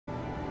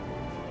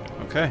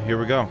Okay, here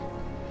we go.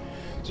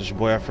 This is your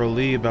boy Afro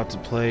Lee about to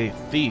play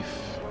Thief.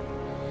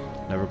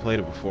 Never played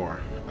it before.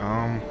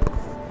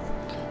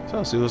 So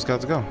let's see what's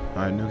got to go.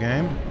 Alright, new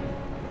game.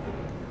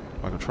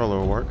 My controller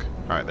will work.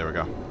 Alright, there we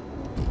go.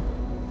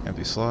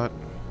 Empty slot.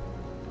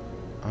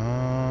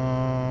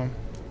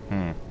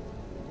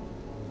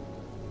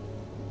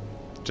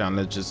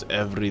 Challenges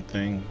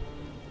everything.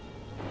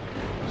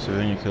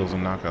 Civilian kills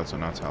and knockouts are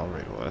not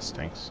tolerated. Well, that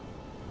stinks.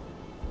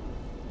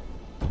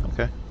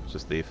 Okay, it's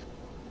just Thief.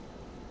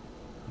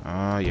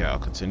 Yeah, I'll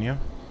continue.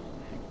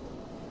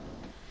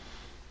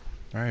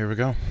 Alright, here we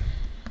go.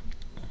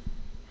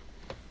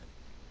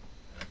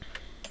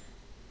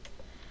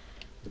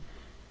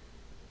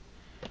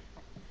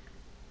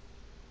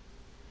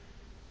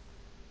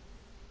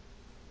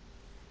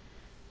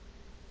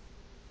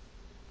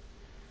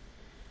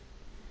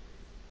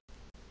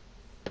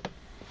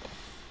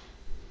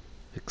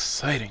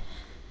 Exciting.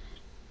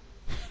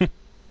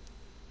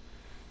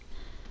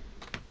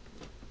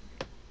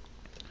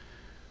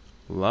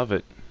 Love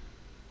it.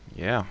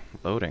 Yeah,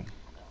 loading.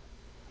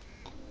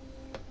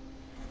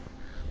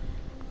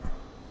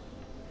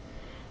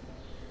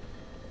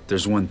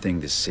 There's one thing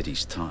this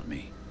city's taught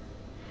me.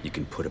 You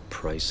can put a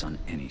price on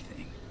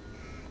anything.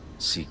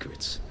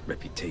 Secrets,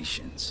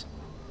 reputations,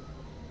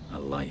 a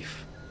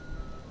life.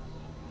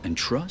 And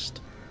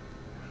trust?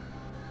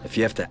 If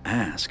you have to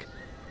ask,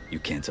 you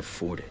can't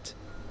afford it.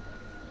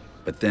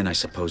 But then I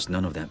suppose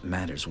none of that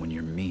matters when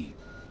you're me.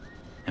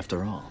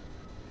 After all,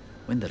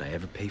 when did I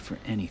ever pay for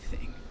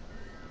anything?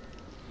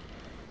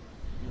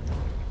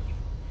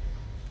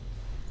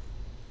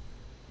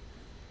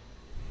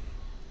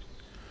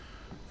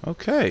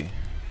 Okay.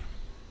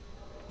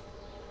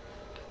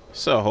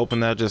 So,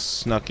 hoping that just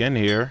snuck in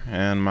here,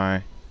 and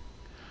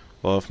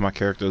well, if my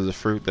character is a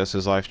fruit, that's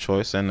his life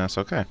choice, and that's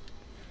okay.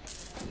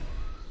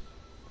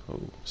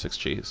 Oh, 6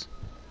 cheese.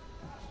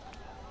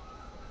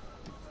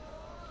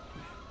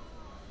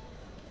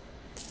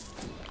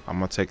 I'm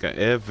gonna take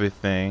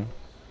everything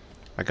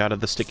I got of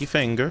the sticky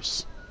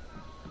fingers.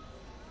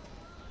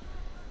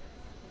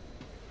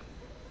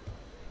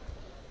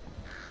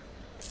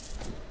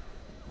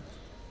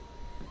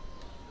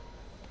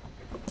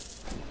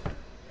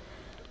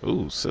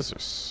 Ooh,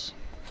 scissors.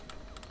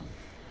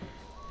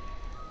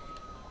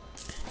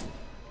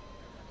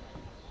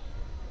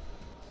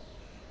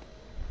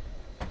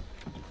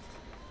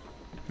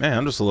 Man,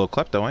 I'm just a little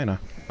klepto, ain't I?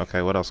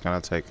 Okay, what else can I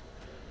take?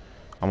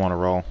 I'm on a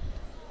roll.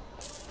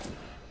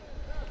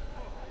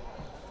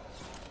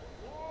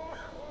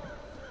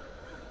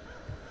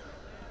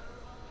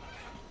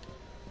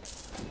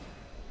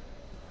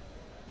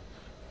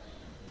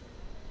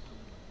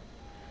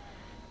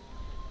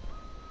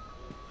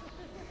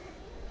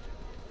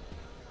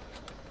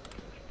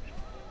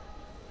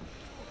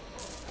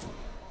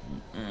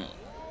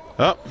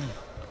 Oh,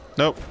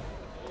 nope.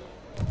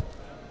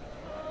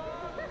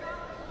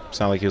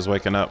 Sound like he was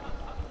waking up.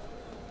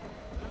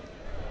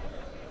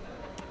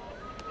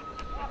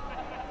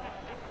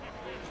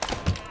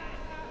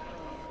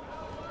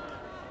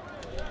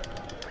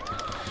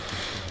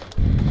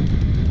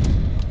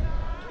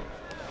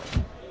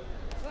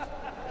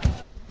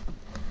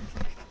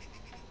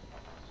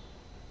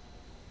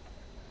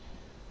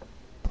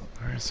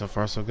 Alright, so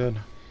far so good.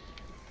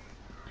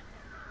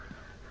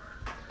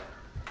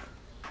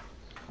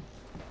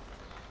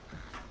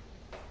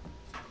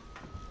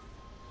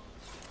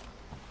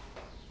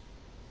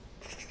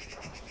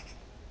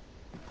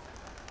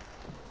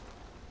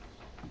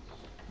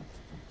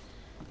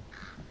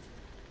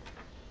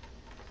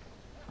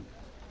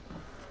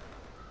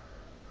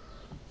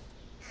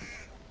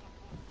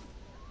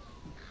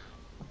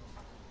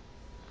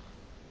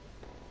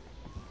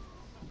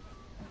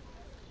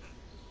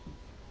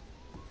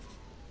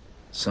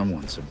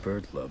 Someone's a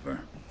bird lover.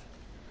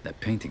 That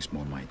painting's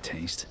more my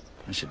taste.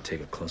 I should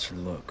take a closer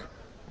look.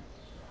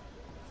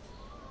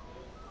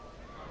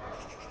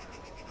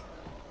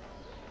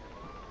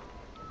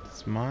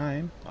 It's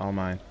mine. All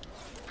mine.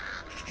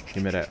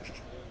 Give me that.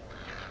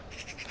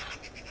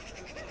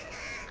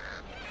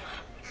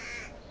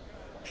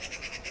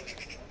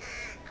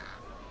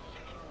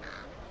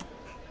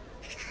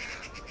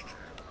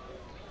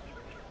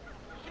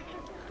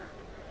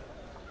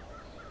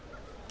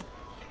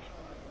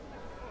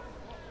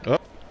 Oh.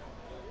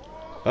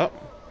 Oh.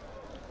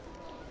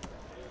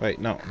 Wait,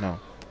 no.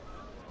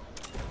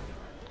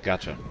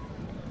 Gotcha.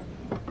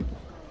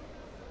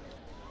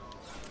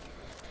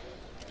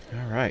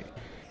 All right.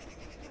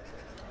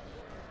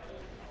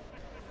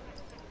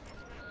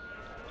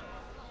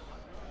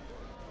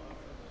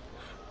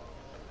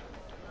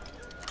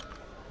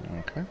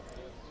 Okay.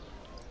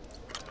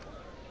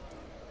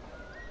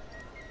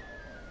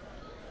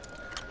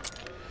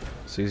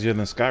 It's easier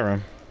than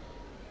Skyrim.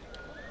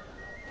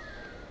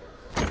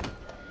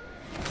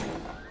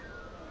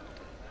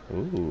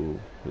 Ooh,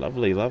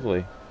 lovely,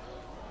 lovely.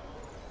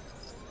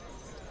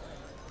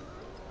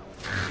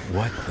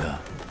 What the?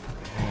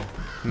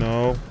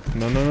 No.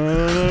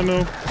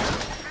 No.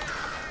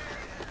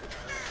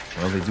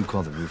 Well, they do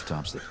call the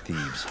rooftops the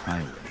Thieves'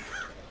 Highway.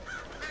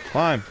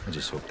 Climb. I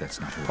just hope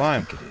that's not who I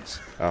Climb. think it is.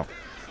 Oh.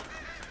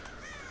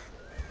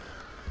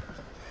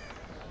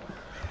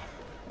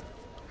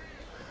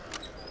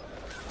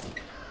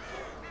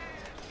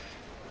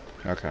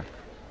 Okay.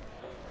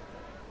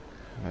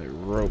 A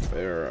rope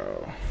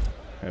arrow.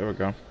 There we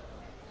go.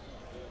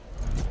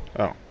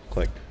 Oh,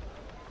 click.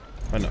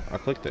 Oh no, I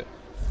clicked it.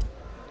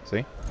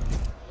 See?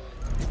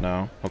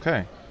 No.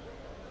 Okay.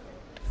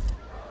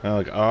 Oh,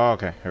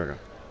 okay. Here we go.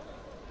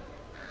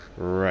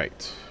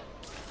 Right.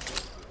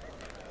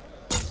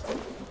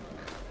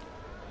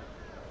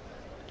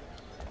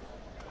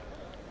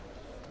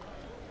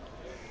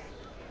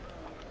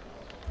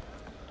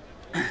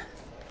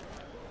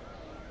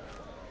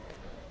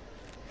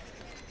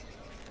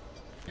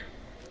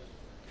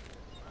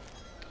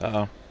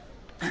 Uh-oh.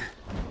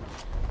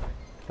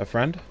 A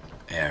friend?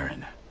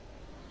 Aaron.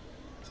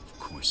 Of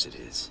course it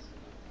is.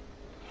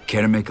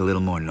 Care to make a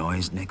little more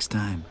noise next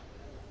time?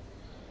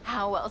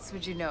 How else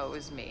would you know it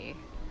was me?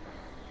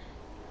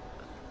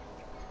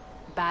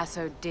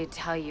 Basso did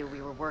tell you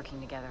we were working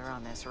together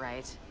on this,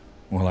 right?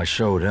 Well, I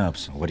showed up,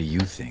 so what do you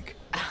think?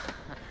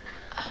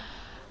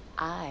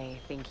 I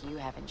think you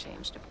haven't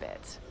changed a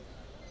bit.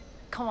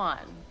 Come on,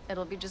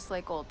 it'll be just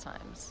like old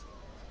times.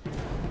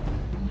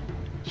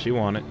 She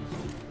won it.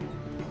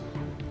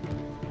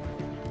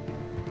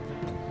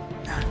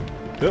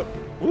 Yep.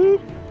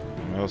 Whoop.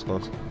 That was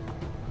close.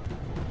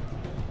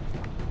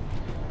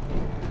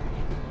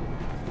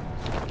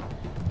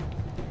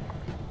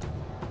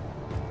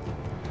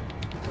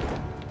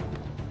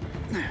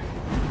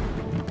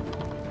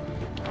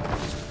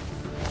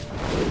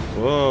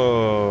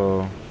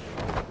 Whoa.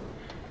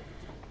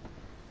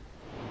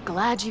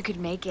 Glad you could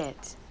make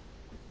it.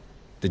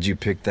 Did you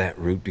pick that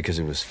route because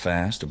it was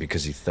fast or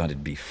because you thought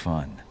it'd be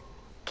fun?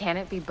 Can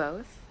it be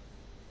both?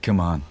 Come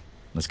on,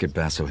 let's get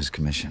Basso his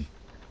commission.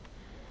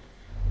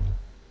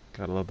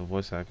 Gotta love the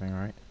voice acting,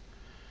 right?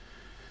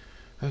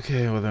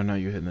 Okay, whether or not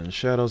you're hidden in the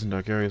shadows and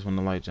dark areas when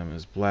the light gem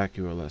is black,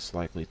 you are less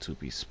likely to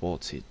be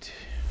spotted.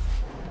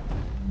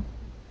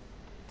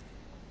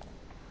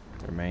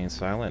 Remain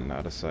silent and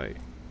out of sight.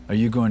 Are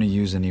you going to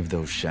use any of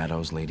those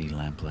shadows, Lady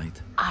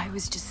Lamplight? I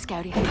was just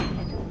scouting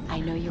ahead. I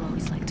know you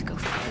always like to go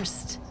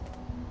first.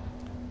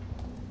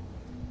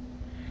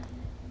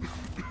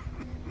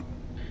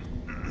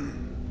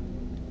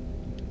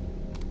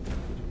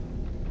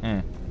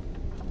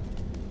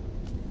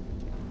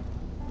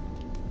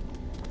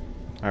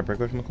 Alright, break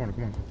away from the corner,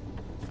 come on.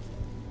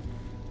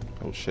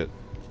 Oh shit.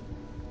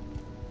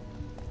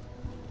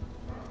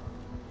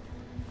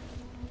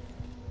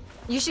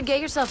 You should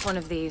get yourself one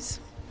of these.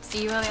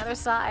 See you on the other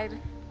side.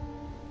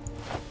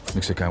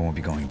 Looks like I won't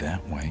be going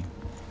that way.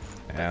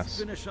 Ass. Let's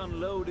finish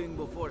unloading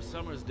before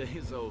summer's day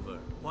is over.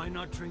 Why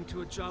not drink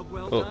to a job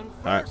well Oh, done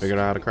first? alright, figured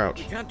out how to crouch.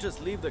 We can't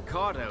just leave the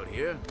cart out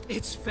here.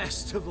 It's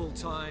festival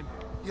time.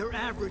 Your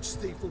average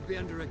thief will be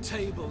under a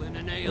table in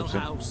an ale Oopsie.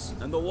 house.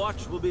 And the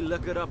watch will be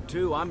liquored up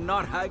too. I'm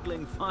not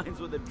haggling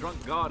fines with a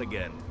drunk guard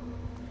again.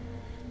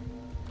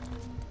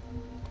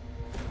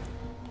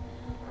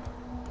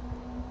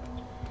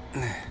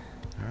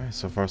 Alright,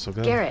 so far so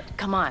good. Garrett,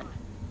 come on.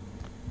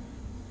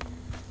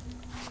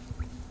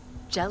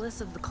 Jealous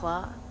of the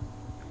claw?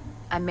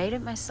 I made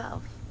it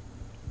myself.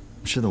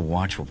 I'm sure the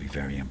watch will be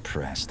very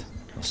impressed.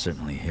 They'll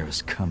certainly hear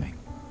us coming.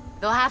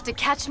 They'll have to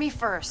catch me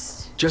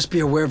first. Just be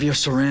aware of your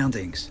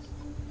surroundings.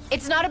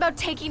 It's not about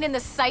taking in the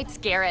sights,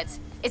 Garrett.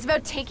 It's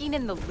about taking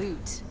in the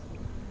loot.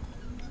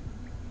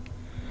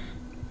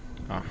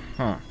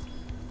 Uh-huh.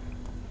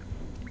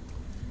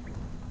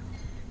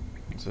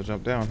 So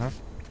jump down,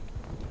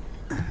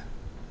 huh?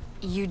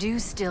 You do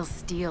still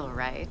steal,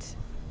 right?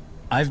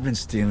 I've been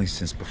stealing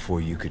since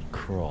before you could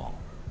crawl.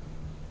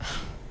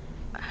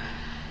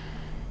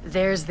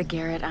 There's the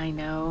Garrett I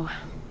know.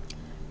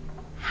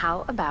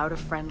 How about a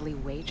friendly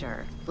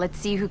wager? Let's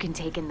see who can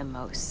take in the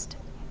most.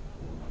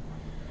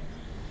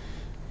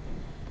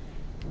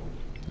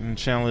 And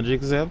challenge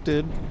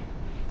accepted.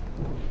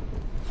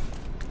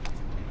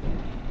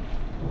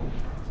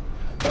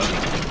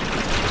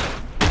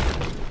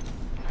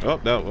 Oh,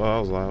 that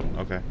was loud.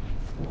 Okay.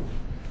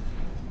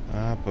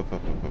 Up.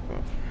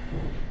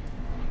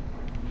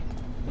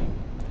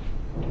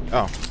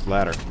 Oh,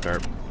 ladder.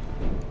 Derp.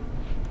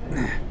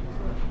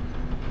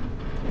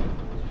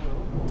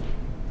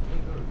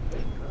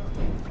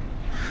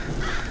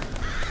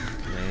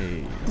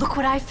 Hey. Look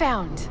what I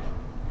found.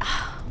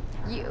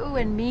 You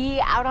and me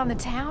out on the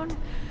town?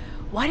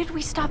 Why did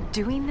we stop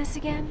doing this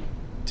again?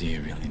 Do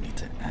you really need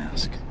to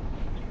ask?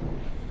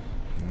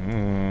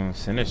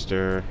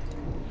 Sinister.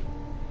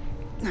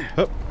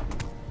 Hup.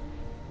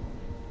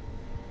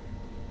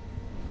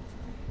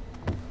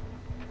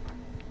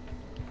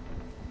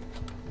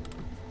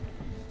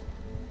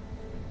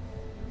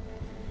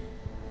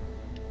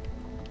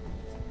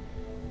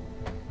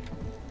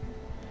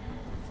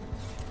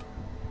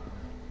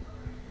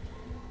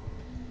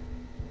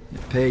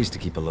 It pays to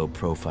keep a low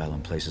profile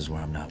in places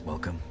where I'm not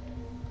welcome.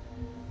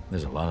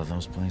 There's a lot of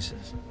those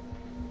places.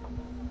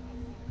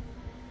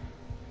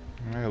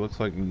 Alright, looks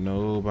like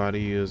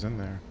nobody is in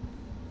there.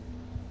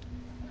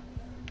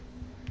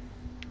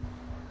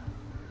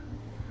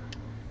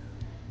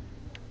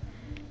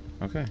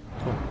 Okay,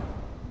 cool.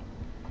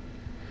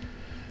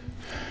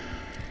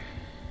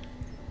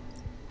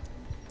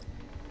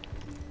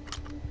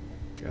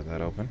 Got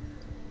that open.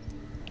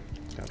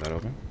 Got that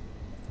open.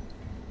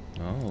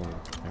 Oh,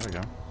 there we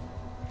go.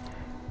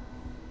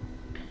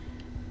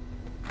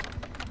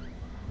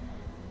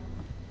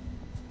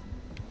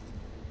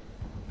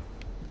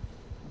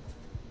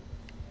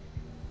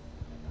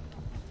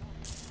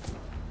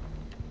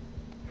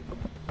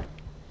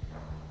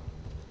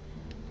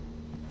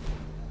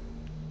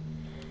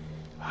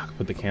 I can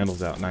put the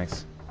candles out.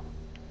 Nice.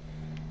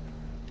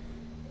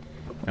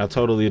 I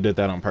totally did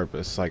that on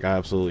purpose. Like, I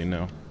absolutely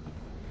knew.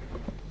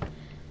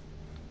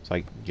 It's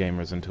like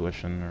gamer's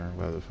intuition or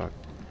whatever the fuck.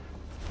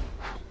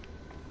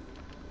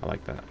 I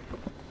like that.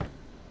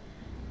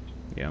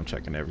 Yeah, I'm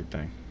checking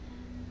everything.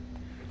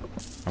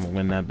 I'm gonna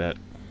win that bet.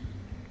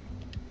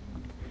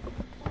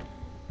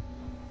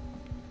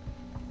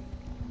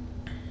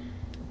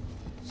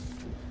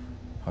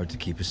 Hard to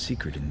keep a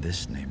secret in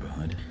this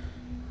neighborhood.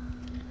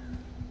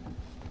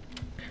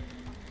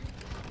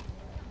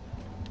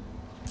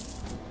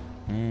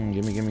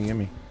 Gimme, gimme,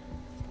 gimme.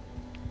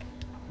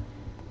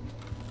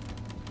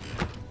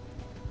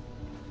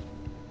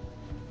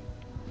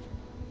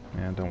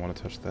 Man, don't want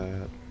to touch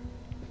that.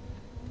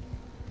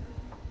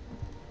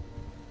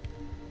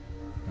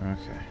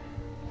 Okay.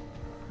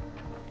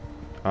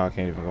 Oh, I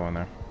can't even go in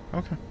there.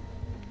 Okay.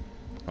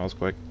 That was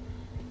quick.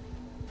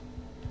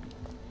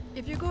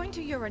 If you're going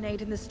to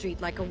urinate in the street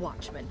like a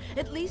watchman,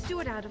 at least do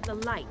it out of the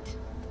light.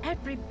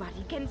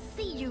 Everybody can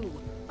see you.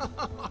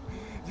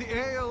 The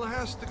ale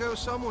has to go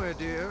somewhere,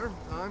 dear.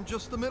 I'm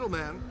just the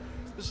middleman.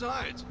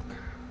 Besides,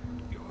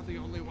 you're the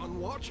only one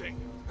watching.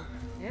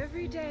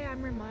 Every day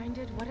I'm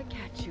reminded what a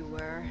catch you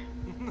were.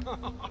 Come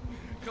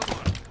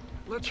on,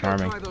 let's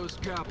Charming. go try those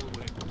gabble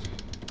wings.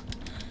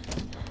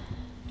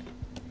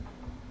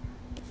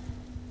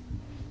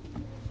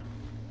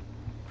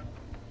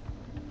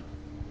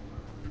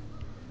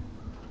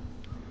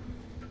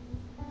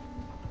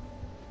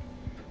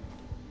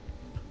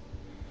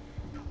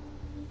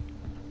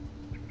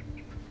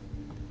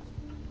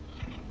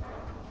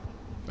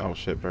 Oh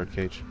shit,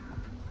 birdcage.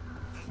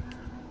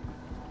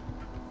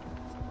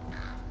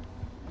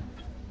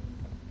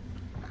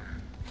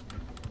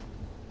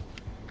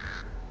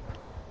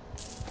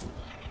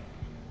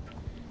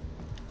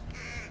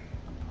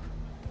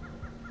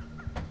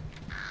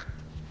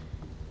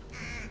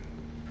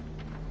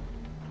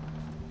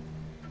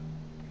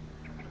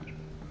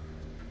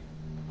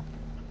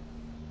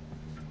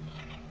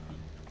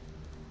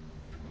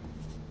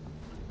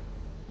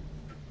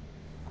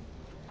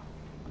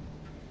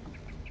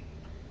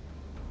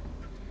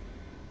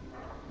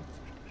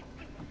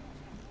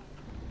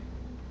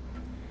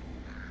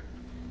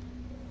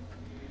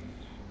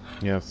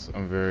 Yes,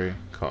 I'm very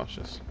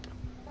cautious.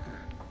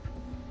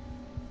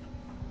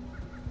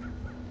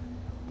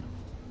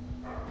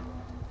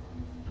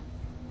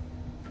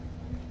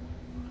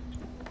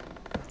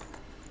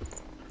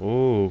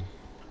 Ooh.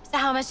 So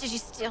how much did you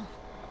steal?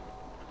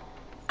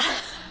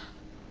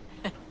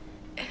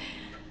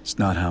 It's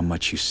not how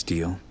much you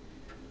steal.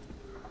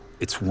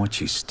 It's what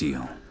you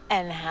steal.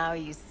 And how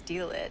you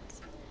steal it.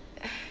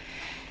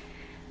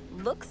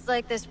 Looks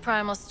like this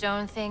primal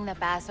stone thing that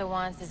Basso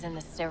wants is in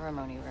the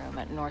ceremony room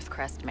at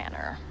Northcrest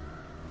Manor.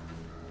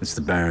 It's the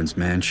Baron's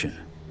mansion.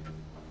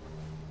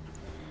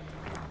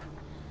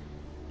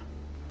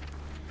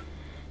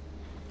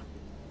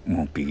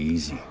 Won't be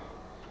easy.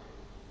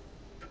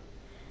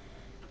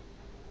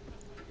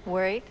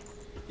 Worried?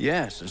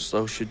 Yes, and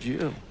so should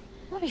you.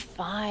 We'll be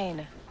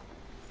fine.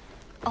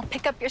 I'll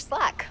pick up your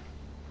slack.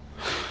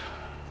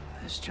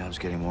 This job's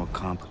getting more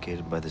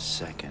complicated by the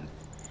second.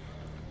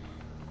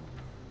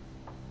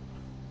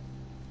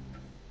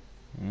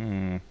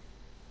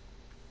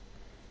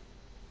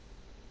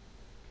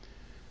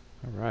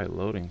 Alright,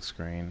 loading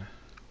screen.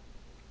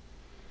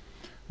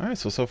 Alright,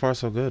 so far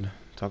so good.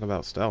 Talk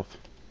about stealth.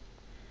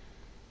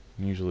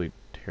 I'm usually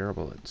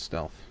terrible at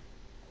stealth.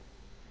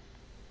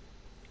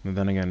 And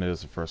then again, it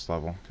is the first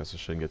level. Guess I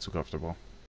shouldn't get too comfortable.